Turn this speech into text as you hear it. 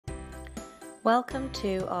Welcome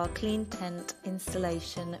to our CleanTent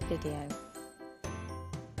installation video.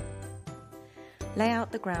 Lay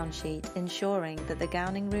out the ground sheet, ensuring that the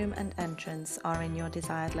gowning room and entrance are in your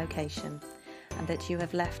desired location and that you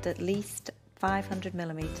have left at least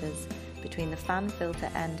 500mm between the fan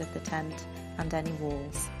filter end of the tent and any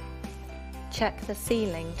walls. Check the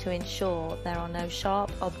ceiling to ensure there are no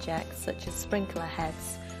sharp objects such as sprinkler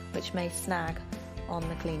heads which may snag on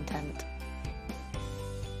the CleanTent.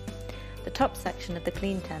 The top section of the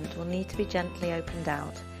CleanTent will need to be gently opened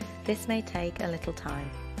out. This may take a little time.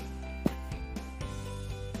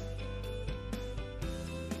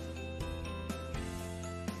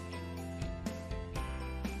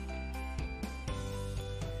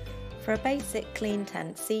 For a basic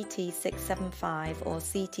CleanTent CT675 or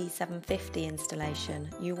CT750 installation,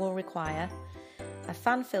 you will require a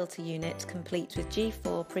fan filter unit complete with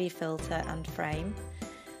G4 pre-filter and frame,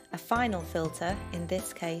 a final filter, in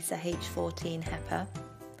this case a H14 HEPA,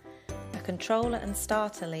 a controller and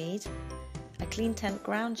starter lead, a CleanTent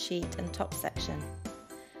ground sheet and top section.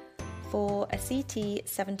 For a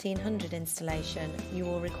CT1700 installation, you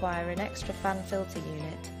will require an extra fan filter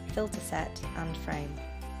unit, filter set and frame.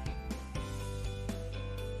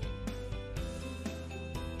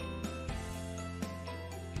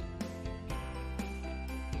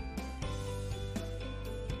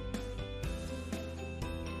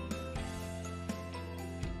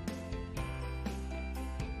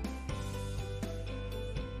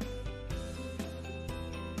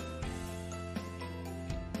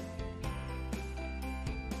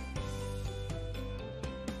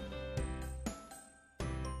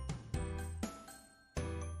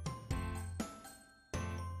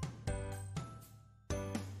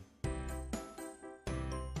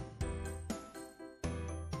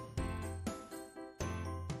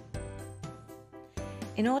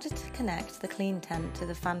 In order to connect the CleanTent to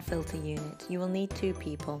the fan filter unit, you will need two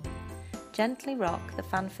people. Gently rock the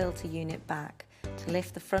fan filter unit back to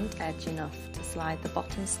lift the front edge enough to slide the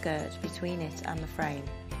bottom skirt between it and the frame.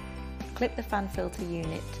 Clip the fan filter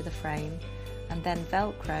unit to the frame and then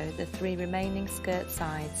Velcro the three remaining skirt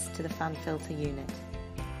sides to the fan filter unit.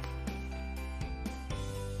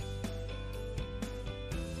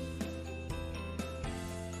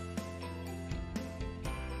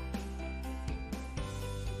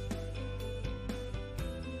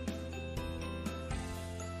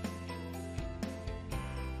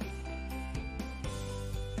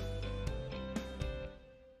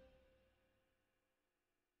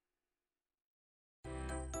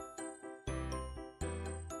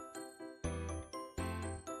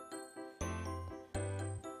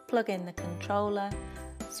 Plug in the controller,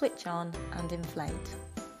 switch on and inflate.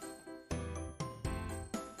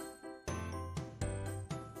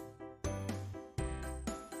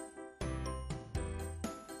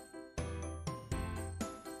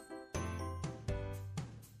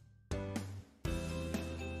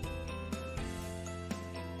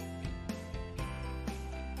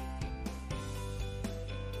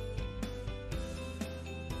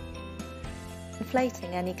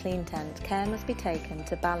 Inflating any CleanTent, care must be taken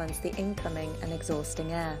to balance the incoming and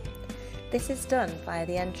exhausting air. This is done via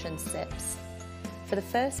the entrance zips. For the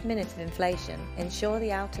first minute of inflation, ensure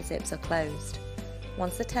the outer zips are closed.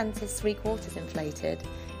 Once the tent is 3/4 inflated,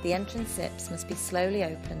 the entrance zips must be slowly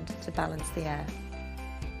opened to balance the air.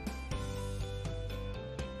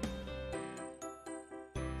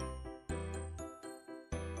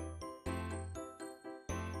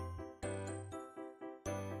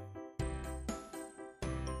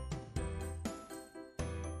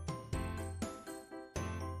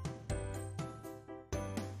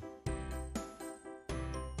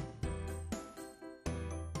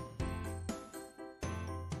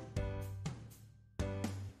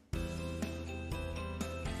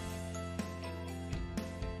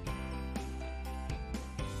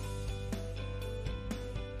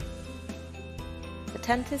 The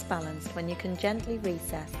tent is balanced when you can gently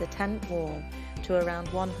recess the tent wall to around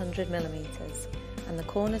 100mm and the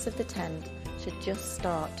corners of the tent should just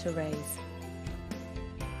start to raise.